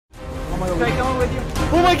Can I go with you?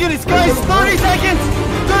 Oh my goodness, guys! 30 seconds!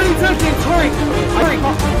 30 seconds! Hurry! Hurry!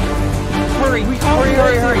 Hurry!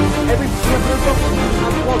 Hurry!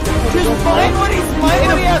 Just find what he's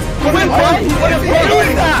finding. What is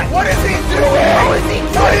that? What is he doing? How is he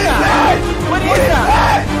doing that? What is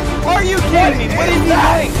that? Are you kidding me? What is he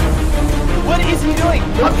doing? What is he doing?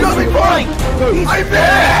 I'm coming for him! I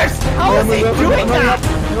missed! How is he doing that?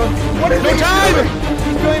 What is he doing?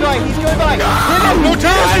 He's going by. He's going by. No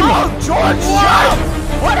time! Oh, George, shut!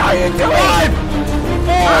 What are you doing?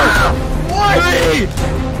 5, 4, 3,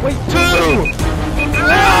 Wait, 2, 1!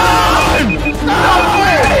 No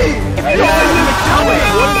way!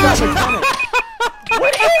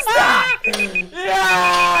 What is that?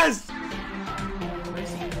 Yes! Where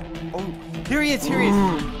is he? Oh, here he is. Here he is.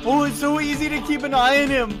 Oh, it's so easy to keep an eye on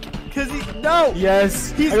him. Cause no.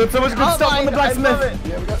 Yes. He's I got so much good stuff on the blacksmith.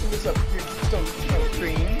 Yeah, we got some good stuff. Here, stone.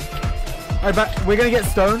 Dream. Alright, but we're gonna get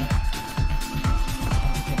stone.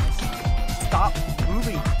 Stop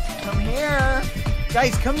moving. Come here.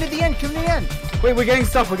 Guys, come to the end. Come to the end. Wait, we're getting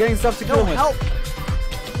stuff. We're getting stuff to kill No, him with. help.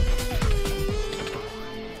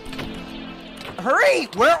 Hurry.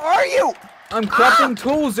 Where are you? I'm crafting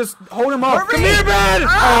tools. Just hold him off. Hurry. Come here, man.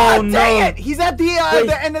 Ah, Oh no. dang it. He's at the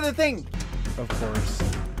end of the thing. Of course.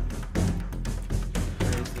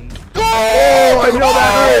 Oh, I know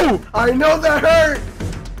that hurt! I know that hurt!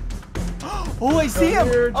 Oh, I see him.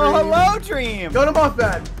 Here, Oh, Dream. hello, Dream. Got him off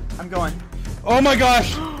that! I'm going. Oh my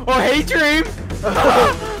gosh. Oh, hey, Dream.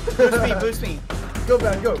 Boost me, boost me. Go,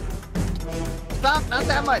 man, go. Stop, not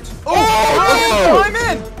that much. Oh, I'm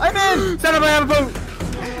in. I'm in. Set up, I have a boat.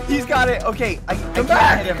 He's got it. Okay, I can't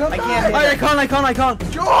back, hit him. come I back. can't hit him. I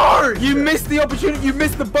can't. George! You missed the opportunity. You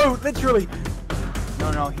missed the boat, literally.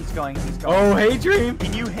 No, he's going. He's going. Oh, hey, Dream.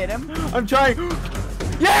 Can you hit him? I'm trying.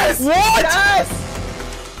 Yes. What? Yes.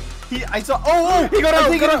 I saw. Oh, He got out.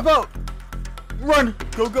 I'm taking his boat. Run.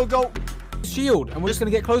 Go. Shield, and we're just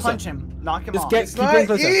gonna get closer. Punch him. Knock him Just off. get- It's Keep not going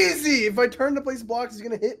closer. easy! If I turn to place blocks, he's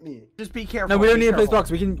gonna hit me. Just be careful. No, we don't be need to place careful.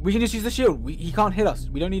 blocks. We can just use the shield. He can't hit us.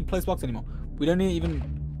 We don't need to place blocks anymore. We don't need to even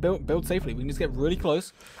build safely. We can just get really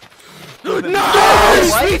close. No!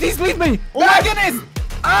 He squeezed me! Oh my goodness!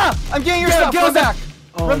 Ah! I'm getting your stuff. get Run us back.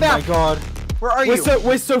 Oh Run back. my god. Where are you?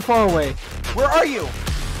 We're so far away. Where are you?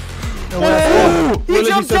 No, Oh! we're He literally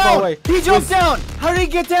jumped so far down! away. He jumped down! How did he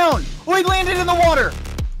get down? Oh, he landed in the water!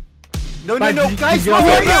 No, Bad, guys, you where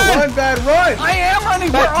gotta are go. you? Run, bad, run! I am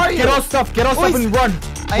running. Where are you? Get our stuff and run.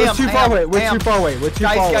 We're too far away. We're too far away. We're too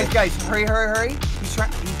far away. Guys, hurry. He's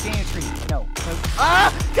getting a tree. No.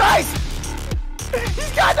 Ah, guys!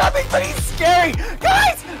 He's got nothing, but he's scary.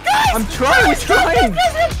 Guys! I'm trying. We're trying.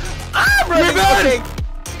 I'm running. Revenge!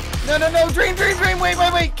 No. Dream.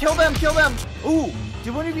 Wait. Kill them. Ooh.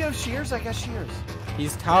 Do one of you have shears? I got shears.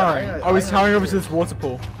 He's towering. Yeah, He's towering over to this water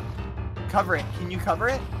pool. Cover it. Can you cover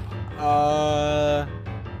it?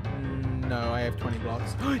 No, I have 20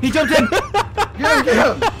 blocks. He jumped in! Get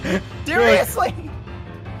him! Seriously?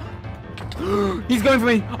 He's going for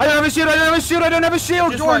me! I don't have a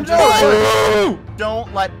shield! Just run,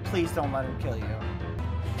 please don't let him kill you.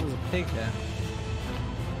 There's a pig there.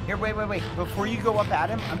 Here, wait. Before you go up at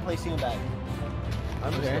him, I'm placing a bag.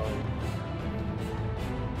 I'm Okay. sorry.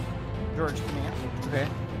 George, come here. Okay.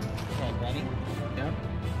 Okay, ready?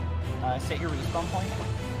 Yeah. Set your respawn point.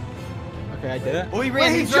 Okay, I did it. Oh, he Wait,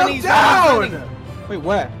 ran. he He's jumped running. down! Wait,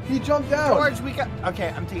 where? He jumped down! George, we got. Okay,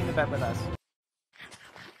 I'm taking the bed with us.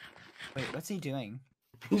 Wait, what's he doing?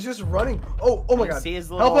 He's just running. Oh my god. See his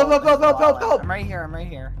little, Help! I'm right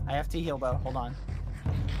here. I have to heal though. Hold on.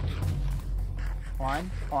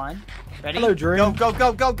 Hold on. Ready? Hello, Dream. Go.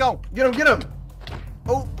 Get him!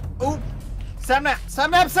 Oh. Sapnap!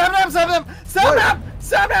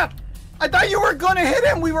 I thought you were gonna hit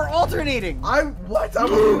him. We were alternating. What? I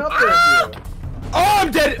wasn't up there with you. Oh,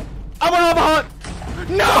 I'm dead! I'm on a hunt!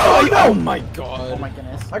 No! Oh my god. Oh my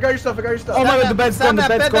goodness. I got your stuff. Oh my god, the bed's gone. I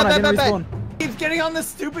didn't respawn. He's getting on the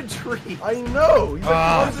stupid tree. I know. He's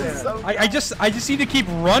like, This is so I just need to keep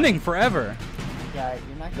running forever. Yeah,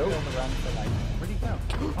 you're not gonna be able to run for like. Where'd he go?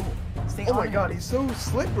 Oh, stay oh on my him. god, he's so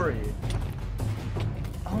slippery.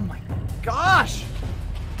 Oh my gosh!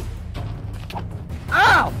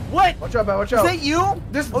 Ow! What? Watch out, man. Watch Is out. that you?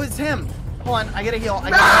 This- Oh, it's him. Hold on, I gotta heal. I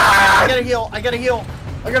gotta heal.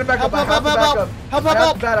 I gotta back up. Help.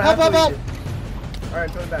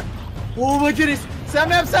 Alright, throw it back. Oh my goodness!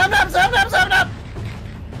 Sapnap!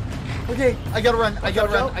 Okay, I gotta run. I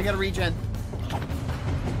gotta regen.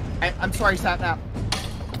 I'm sorry, Sapnap.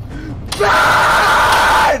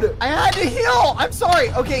 Run! I had to heal. I'm sorry.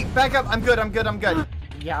 Okay, back up. I'm good.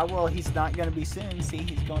 Yeah, well, he's not gonna be soon. See,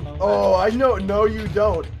 he's going over. Oh, I know. No, you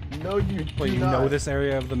don't. No, you Well, do you not. know this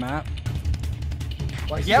area of the map?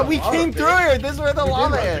 Yeah, we came through here. This is where the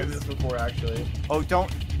lava is. is. This before, actually. Oh,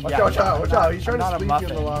 don't. Watch out, watch out. He's trying to not a squeeze you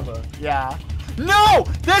in the muffin. lava. Yeah. No!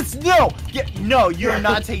 That's no! No, you're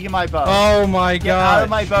not taking my boat. Oh my god. Get out of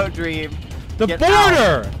my boat, Dream. The Get border!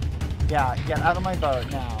 out. Yeah, get out of my boat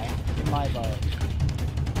now. In my boat.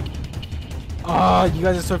 Oh, you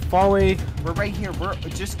guys are so far away. We're right here. We're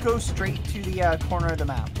just go straight to the corner of the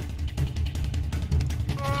map.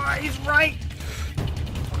 Oh, he's right.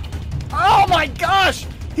 Oh my gosh!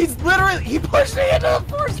 He pushed me into the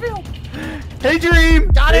force field. Hey, Dream!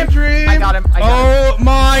 Got him! Dream! I got him! I got him! Oh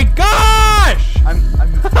my gosh! I'm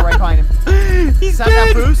right behind him. He's That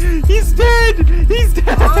dead! boost? He's dead! He's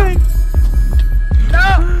dead!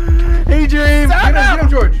 No! Hey, Dream! Get him,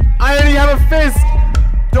 George! I only have a fist!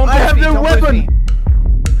 Don't I push have me, no don't push weapon! me.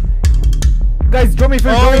 Guys, drop me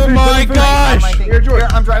food. Oh my gosh! Here, George.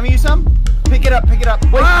 I'm driving you some. Pick it up, pick it up.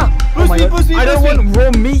 Wait. Boost me, boost me, I don't boost me. want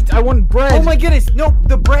raw meat. I want bread. Oh my goodness. No,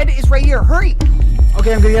 the bread is right here. Hurry.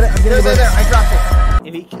 Okay, I'm gonna get it. I'm getting There. it. I dropped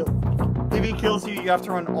it. If he kills you, you have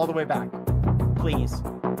to run all the way back. Please.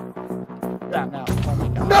 Yeah, no. Oh my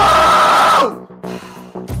god. No!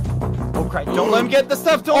 Oh crap. Don't let him get the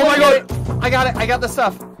stuff. Don't let him get it. I got it. I got the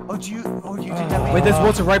stuff. Oh, you did that. Wait, there's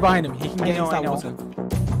water right behind him. He can get I into that know. water.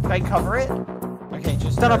 Can I cover it? Okay,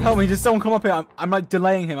 just Stand up, help me. Just someone come up here. I'm like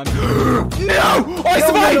delaying him. No! Oh, I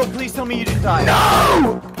survived! No, please tell me you didn't die.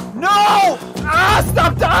 No! No! Ah,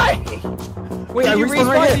 stop dying! Wait, Did I you respawn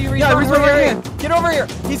respawn? right Did here. you Yeah, I respawn respawn right here. Get over here!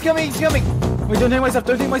 He's coming, he's coming! Wait, don't take my stuff.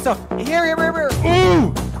 Don't take my stuff. Here.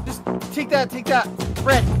 Ooh! Just take that.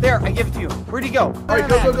 Bread, there, I give it to you. Where'd he go? Alright,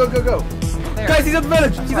 go. There. Guys, he's at the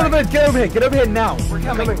village. He's at the village. Get over here. Get over here now. We're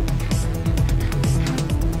coming.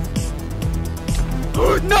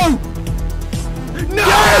 No! No!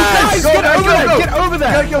 Yes! Guys, Go, get guys, over go, there! go. Get over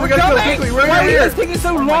there! We gotta go quickly. We're Why right are you here. guys taking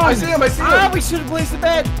so long? I see him. Ah, we should have placed the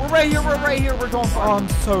bed. We're right here. We're going for Oh, him. I'm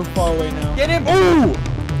so far away now. Get him. Ooh!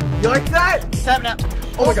 You like that? Sapnap.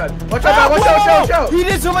 Oh my god. Watch out. He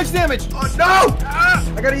did so much damage. Oh, no! Ah,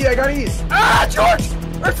 I gotta eat. Ah, George!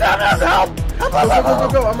 Or Sapnap, help!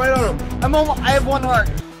 Go. I'm right on him. I have one heart.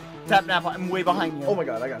 Sapnap, I'm way behind you. Oh my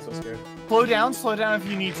god, I got so scared. Slow down if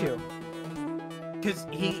you need to. Cause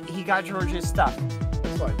he got George's stuff.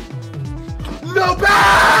 That's fine. No,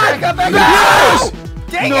 back! Back! Yes!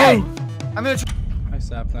 Dang it! I'm gonna I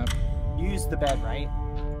Sapnap. use the bed, right?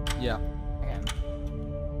 Yeah. Okay.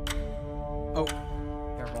 Oh,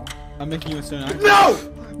 Careful. I'm making you a stone axe. No!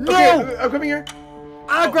 No! Okay, I'm coming here.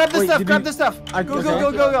 Ah, grab the wait, stuff, did grab you- the stuff. I- Go.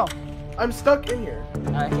 okay. I'm stuck in here.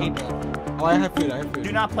 I hate it. Oh, I have food.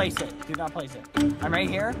 Do not place it. I'm right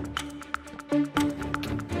here.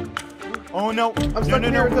 Oh no. I'm stuck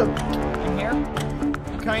in here with him. I'm here.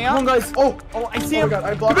 I'm coming out. Come on, guys. Oh! Oh, I see Oh my him. god,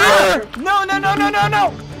 I blocked him. No.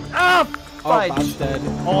 Ah, Oh, fudge. I'm dead.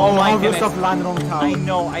 Oh my all your goodness. stuff landed on the tower. I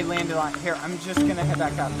know, I landed on here. I'm just gonna head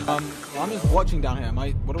back up. Well, I'm just watching down here.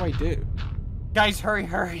 What do I do? Guys,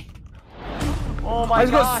 hurry. Oh my I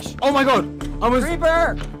just got- gosh. Oh my god! I was.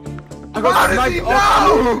 Creeper! I got How did he sniped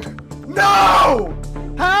off. know? No!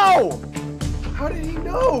 How? How did he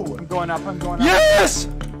know? I'm going up. Yes!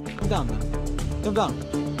 Jump down, man.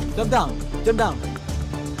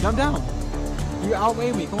 Jump down. You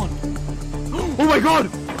outweigh me. Come on. Oh my god!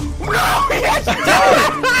 No, he actually did it!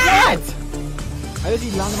 What? I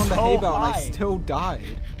actually landed on the So hay bale and I high. still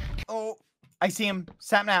died. Oh, I see him.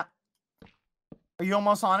 Sapnap. Are you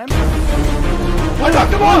almost on him? I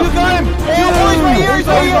knocked him off! You got him! Oh, he's right here! He's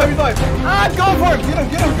alive. Ah, go for him! Get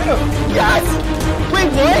him. Yes! Wait,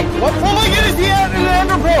 what? What? Oh my goodness, he had an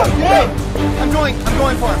ender pearl! Get him. I'm going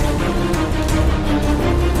for him.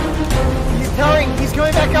 He's towering. He's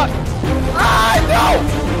going back up. Ah, no!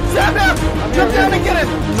 Sapnap! Jump down and get him!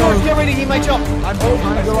 George, get ready. He might jump. I'm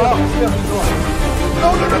trying to go up.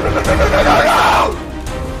 No!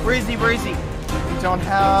 Where is he? We don't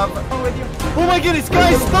have... Oh, with you. Oh my goodness,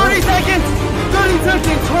 guys! 30 seconds! 30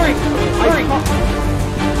 seconds! Hurry! Hurry!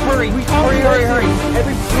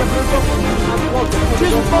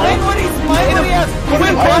 Just find what he has! What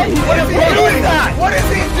is he doing? What is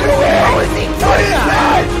he doing?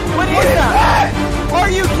 What is that? Are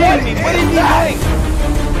you kidding me? What is he doing?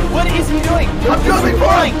 What is he doing? I'm coming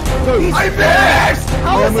for him! I missed!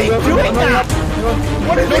 How is he doing that?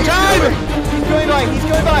 What is he doing? He's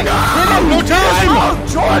going by. Hit him! No time! Oh,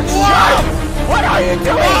 George! What? What are you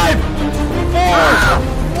doing? 5,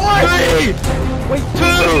 4, 3, Wait, 2,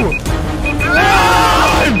 1!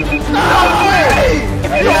 No way!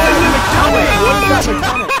 what is that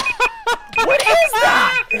mechanic?